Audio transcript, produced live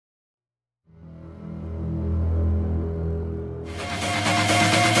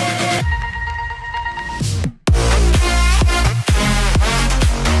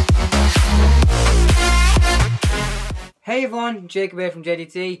Hey everyone, Jacob here from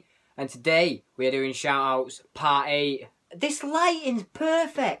J.D.T, and today we are doing shoutouts part 8. This lighting's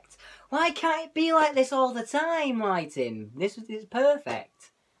perfect. Why can't it be like this all the time, lighting? This is perfect.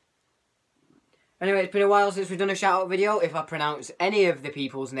 Anyway, it's been a while since we've done a shoutout video. If I pronounce any of the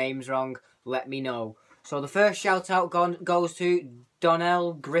people's names wrong, let me know. So the first shoutout goes to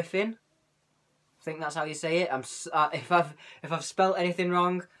Donnelle Griffin. I think that's how you say it. If I've spelt anything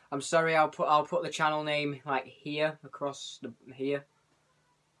wrong, I'm sorry. I'll put the channel name like here across here.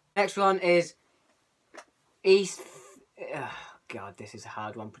 Next one is God, this is a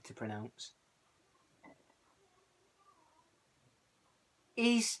hard one to pronounce.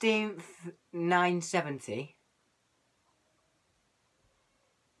 Eastinth 970.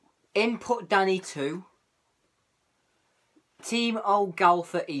 Input Danny 2.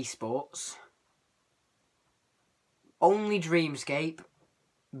 TeamOGalpha esports. OnlyDreamScape.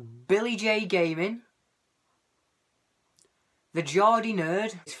 BillyJayGaming. The Geordie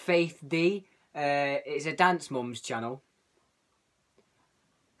Nerd. It's Faith D. It's a Dance Mums channel.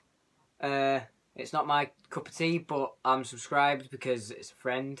 It's not my cup of tea, but I'm subscribed because it's a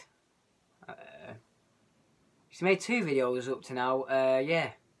friend. He's made 2 videos up to now.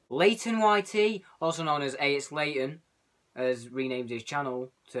 Yeah. LeightonYT, also known as It's Leighton, has renamed his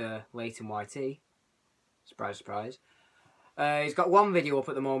channel to LeightonYT. Surprise, surprise. He's got 1 video up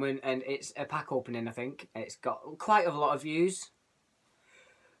at the moment, and it's a pack opening, I think. It's got quite a lot of views,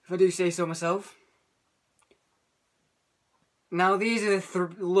 if I do say so myself. Now, these are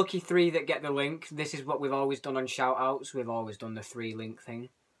the lucky 3 that get the link. This is what we've always done on shoutouts. We've always done the 3 link thing.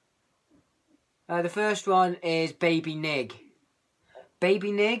 The first one is Baby Nig.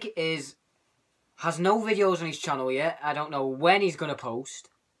 Baby Nig has no videos on his channel yet. I don't know when he's going to post.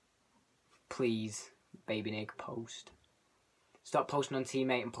 Please, Baby Nig, post. Stop posting on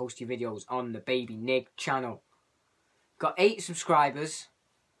Teammate and post your videos on the Baby Nig channel. Got 8 subscribers.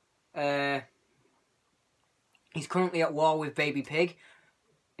 He's currently at war with Baby Pig.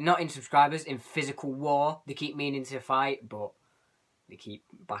 Not in subscribers, in physical war. They keep meaning to fight, but they keep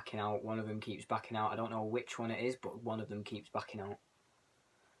backing out. One of them keeps backing out. I don't know which one it is, but one of them keeps backing out.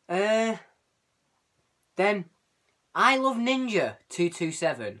 Then, I Love Ninja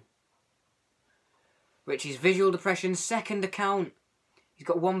 227. Which is Visual Depression's second account. He's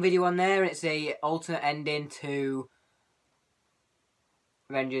got 1 video on there, and it's a alternate ending to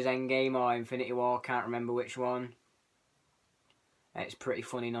Avengers Endgame or Infinity War, can't remember which one. It's pretty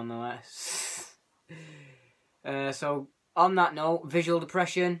funny nonetheless. So, on that note, Visual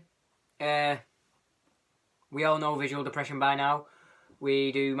Depression. We all know Visual Depression by now.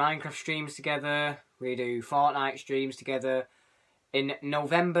 We do Minecraft streams together. We do Fortnite streams together. In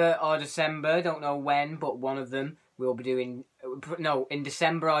November or December, don't know when, but one of them we'll be doing... No, in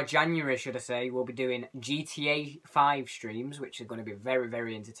December or January, should I say, we'll be doing GTA 5 streams, which are going to be very,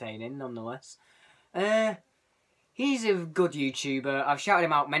 very entertaining, nonetheless. He's a good YouTuber. I've shouted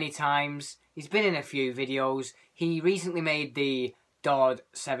him out many times. He's been in a few videos. He recently made the Dord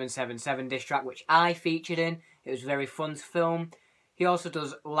 777 diss track, which I featured in. It was very fun to film. He also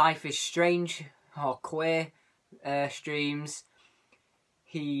does Life is Strange or Queer streams.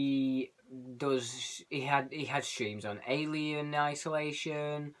 He had streams on Alien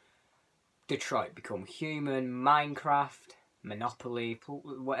Isolation, Detroit Become Human, Minecraft, Monopoly,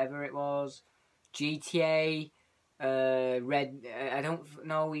 whatever it was, GTA, Red. I don't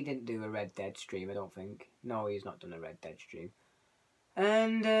know. He didn't do a Red Dead stream. I don't think. No, he's not done a Red Dead stream.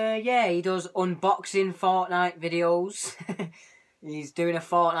 And yeah, he does unboxing Fortnite videos. He's doing a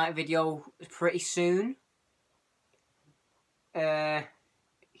Fortnite video pretty soon.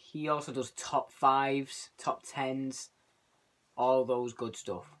 He also does top 5s, top 10s, all those good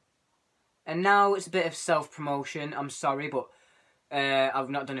stuff. And now it's a bit of self-promotion. I'm sorry, but I've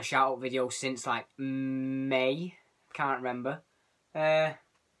not done a shout-out video since, like, May. Can't remember.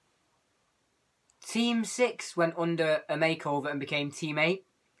 Team 6 went under a makeover and became Team 8.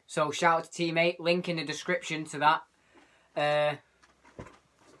 So, shout out to Team 8. Link in the description to that.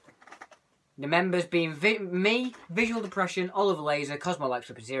 The members being me, Visual Depression, Oliver Laser, Cosmo Like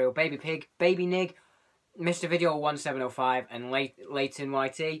Super Zero, Baby Pig, Baby Nig, Mr. Video 1705, and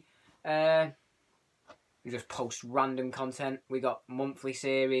LeightonYT. We just post random content. We got monthly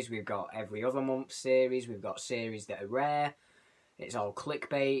series, we've got every other month series, we've got series that are rare. It's all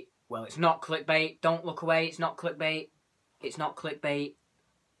clickbait. Well, it's not clickbait. Don't look away. It's not clickbait. It's not clickbait.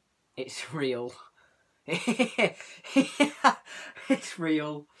 It's real. It's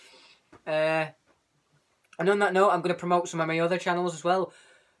real. And on that note, I'm going to promote some of my other channels as well.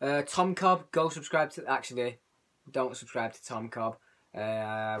 Tom Cobb, go subscribe to... Actually, don't subscribe to Tom Cobb.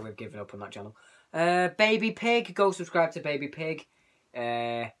 We've given up on that channel. Baby Pig, go subscribe to Baby Pig.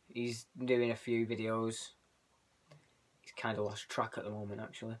 He's doing a few videos. He's kind of lost track at the moment,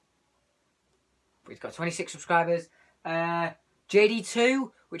 actually. But he's got 26 subscribers. J.D.T,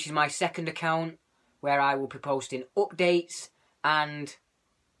 which is my second account, where I will be posting updates and...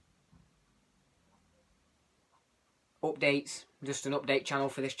 Just an update channel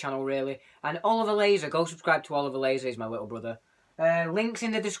for this channel, really. And Oliver Laser, go subscribe to Oliver Laser, he's my little brother. Links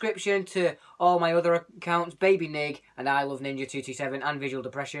in the description to all my other accounts, Baby Nig, and I Love Ninja 227, and Visual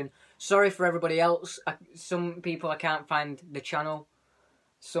Depression. Sorry for everybody else. Some people I can't find the channel.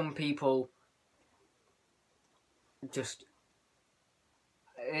 Some people just...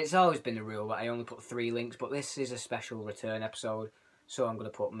 It's always been the rule that I only put 3 links, but this is a special return episode, so I'm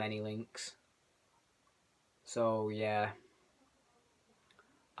going to put many links. So, yeah.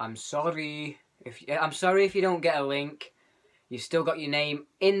 I'm sorry if you don't get a link. You've still got your name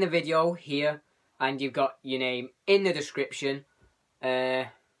in the video here, and you've got your name in the description.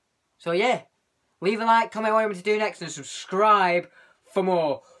 So yeah, leave a like, comment what you want me to do next, and subscribe for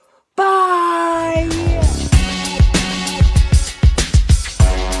more. Bye!